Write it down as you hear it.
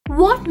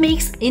What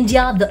makes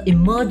India the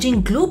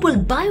emerging global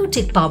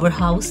biotech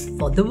powerhouse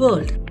for the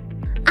world?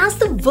 As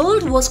the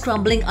world was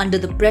crumbling under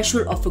the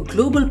pressure of a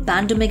global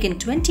pandemic in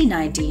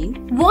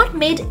 2019, what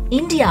made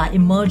India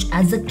emerge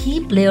as a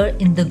key player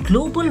in the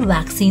global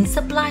vaccine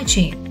supply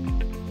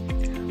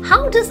chain?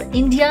 How does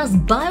India's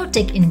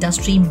biotech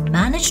industry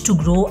manage to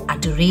grow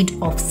at a rate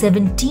of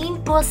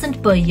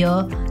 17% per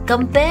year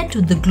compared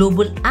to the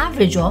global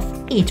average of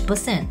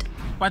 8%?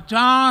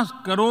 50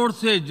 crore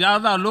से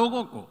ज्यादा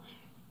लोगों को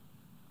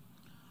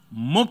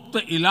मुफ्त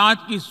इलाज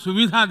की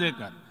सुविधा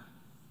देकर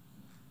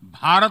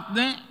भारत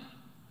ने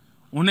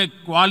उन्हें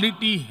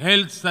क्वालिटी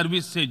हेल्थ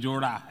सर्विस से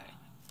जोड़ा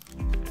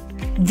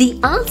है। The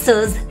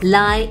answers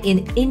lie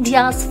in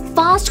India's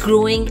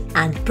fast-growing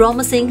and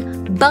promising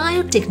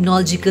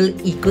biotechnological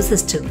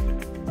ecosystem.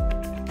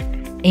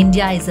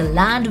 India is a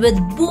land with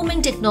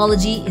booming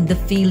technology in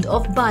the field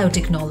of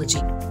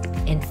biotechnology.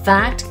 In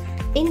fact,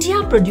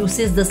 India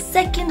produces the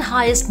second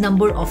highest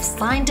number of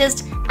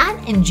scientists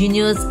and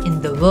engineers in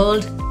the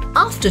world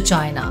after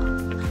China.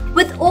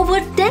 With over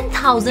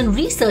 10,000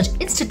 research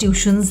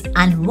institutions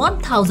and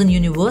 1,000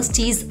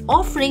 universities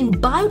offering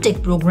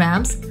biotech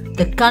programs,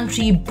 the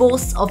country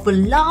boasts of a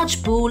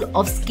large pool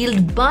of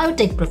skilled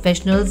biotech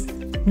professionals,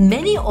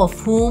 many of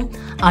whom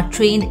are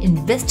trained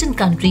in Western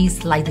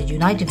countries like the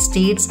United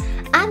States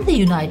and the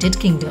United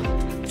Kingdom.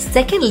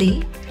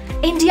 Secondly,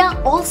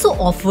 India also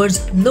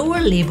offers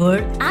lower labor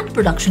and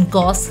production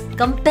costs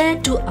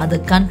compared to other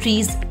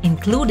countries,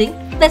 including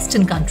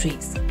Western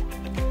countries.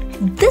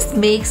 This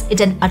makes it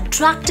an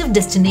attractive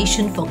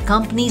destination for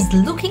companies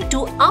looking to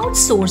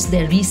outsource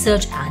their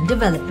research and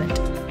development.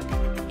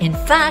 In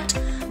fact,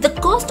 the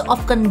cost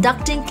of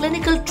conducting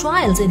clinical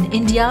trials in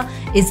India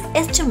is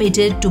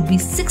estimated to be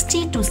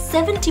 60 to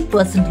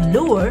 70%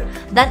 lower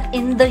than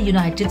in the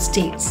United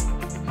States.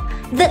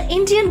 The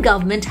Indian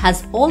government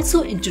has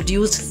also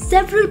introduced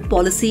several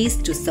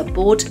policies to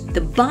support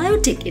the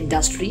biotech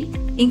industry,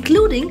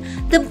 including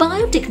the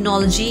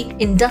Biotechnology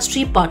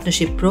Industry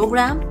Partnership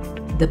Program,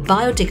 the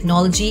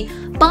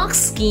Biotechnology Park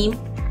Scheme,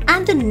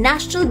 and the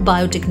National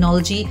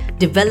Biotechnology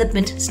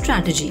Development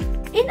Strategy.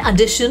 In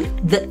addition,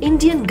 the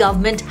Indian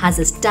government has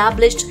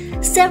established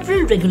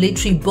several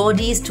regulatory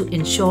bodies to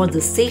ensure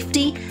the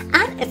safety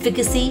and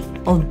efficacy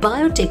of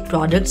biotech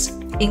products,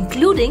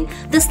 including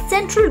the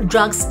Central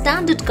Drug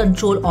Standard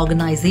Control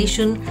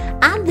Organization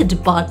and the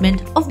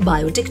Department of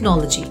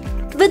Biotechnology.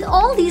 With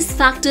all these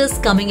factors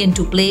coming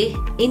into play,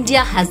 India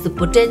has the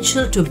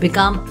potential to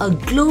become a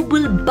global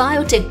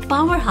biotech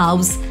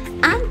powerhouse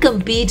and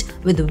compete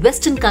with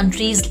Western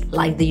countries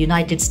like the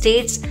United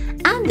States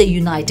and the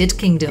United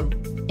Kingdom.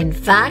 In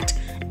fact,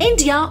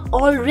 India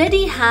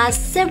already has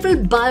several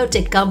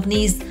biotech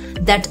companies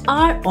that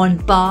are on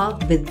par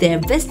with their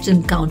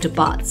Western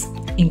counterparts,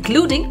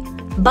 including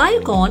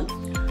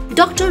Biocon,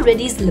 Dr.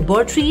 Reddy's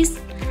Laboratories,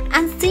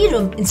 and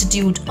Serum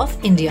Institute of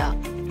India.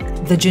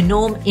 The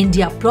Genome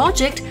India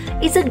project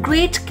is a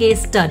great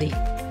case study.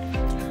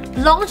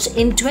 Launched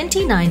in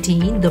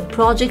 2019, the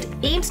project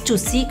aims to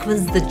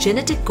sequence the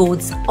genetic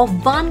codes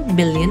of 1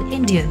 million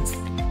Indians.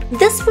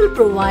 This will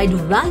provide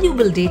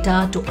valuable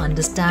data to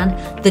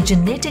understand the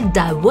genetic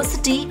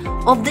diversity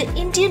of the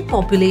Indian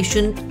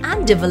population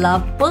and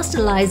develop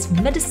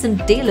personalized medicine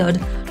tailored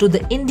to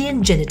the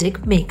Indian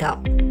genetic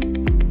makeup.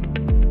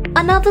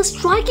 Another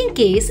striking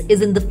case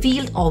is in the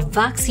field of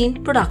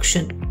vaccine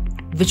production,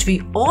 which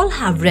we all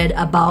have read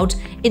about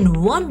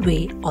in one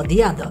way or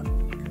the other.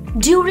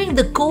 During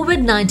the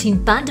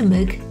COVID-19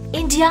 pandemic,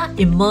 India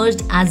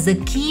emerged as a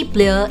key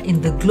player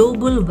in the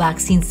global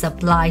vaccine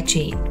supply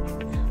chain,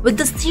 with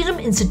the Serum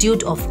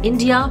Institute of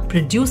India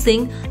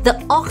producing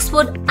the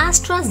Oxford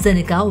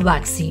AstraZeneca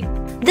vaccine.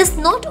 This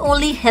not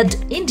only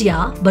helped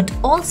India but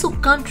also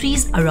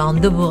countries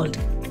around the world,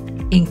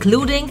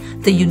 including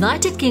the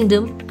United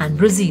Kingdom and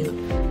Brazil.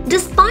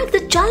 Despite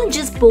the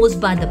challenges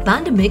posed by the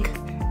pandemic,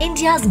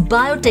 India's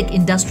biotech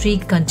industry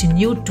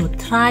continued to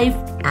thrive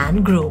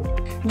and grow.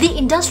 The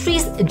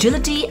industry's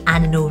agility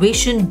and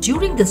innovation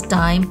during this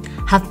time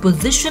have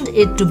positioned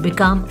it to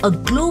become a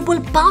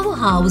global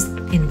powerhouse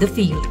in the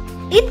field.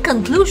 In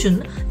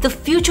conclusion, the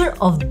future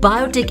of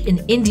biotech in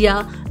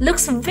India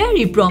looks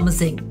very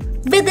promising.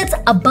 With its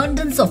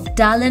abundance of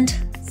talent,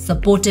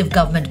 supportive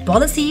government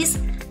policies,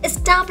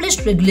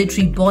 established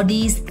regulatory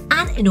bodies,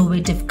 and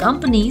innovative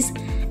companies,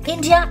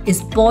 India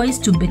is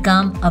poised to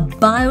become a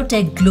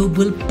biotech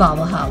global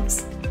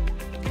powerhouse.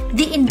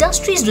 The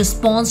industry's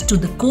response to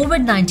the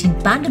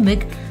COVID-19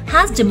 pandemic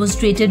has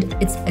demonstrated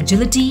its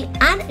agility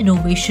and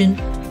innovation,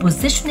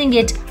 positioning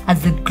it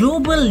as a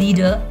global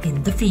leader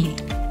in the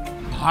field.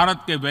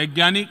 Bharat के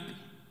वैज्ञानिक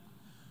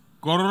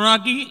corona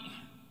की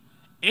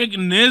एक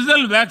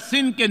nasal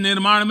vaccine के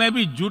निर्माण में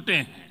भी जुटे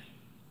हैं।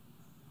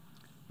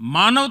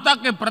 मानवता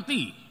के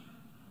प्रति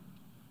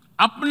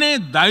अपने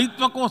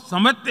दायित्व को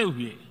समझते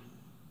हुए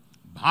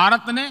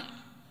भारत ने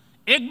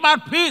एक बार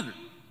फिर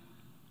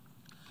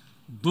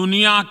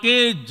दुनिया के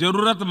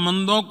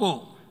जरूरतमंदों को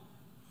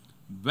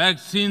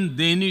वैक्सीन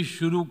देनी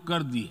शुरू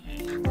कर दी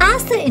है।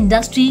 As the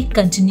industry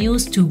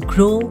continues to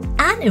grow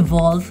and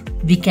evolve,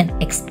 we can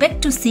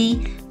expect to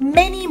see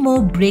many more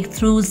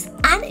breakthroughs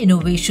and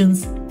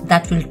innovations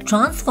that will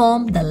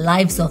transform the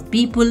lives of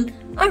people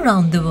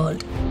around the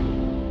world.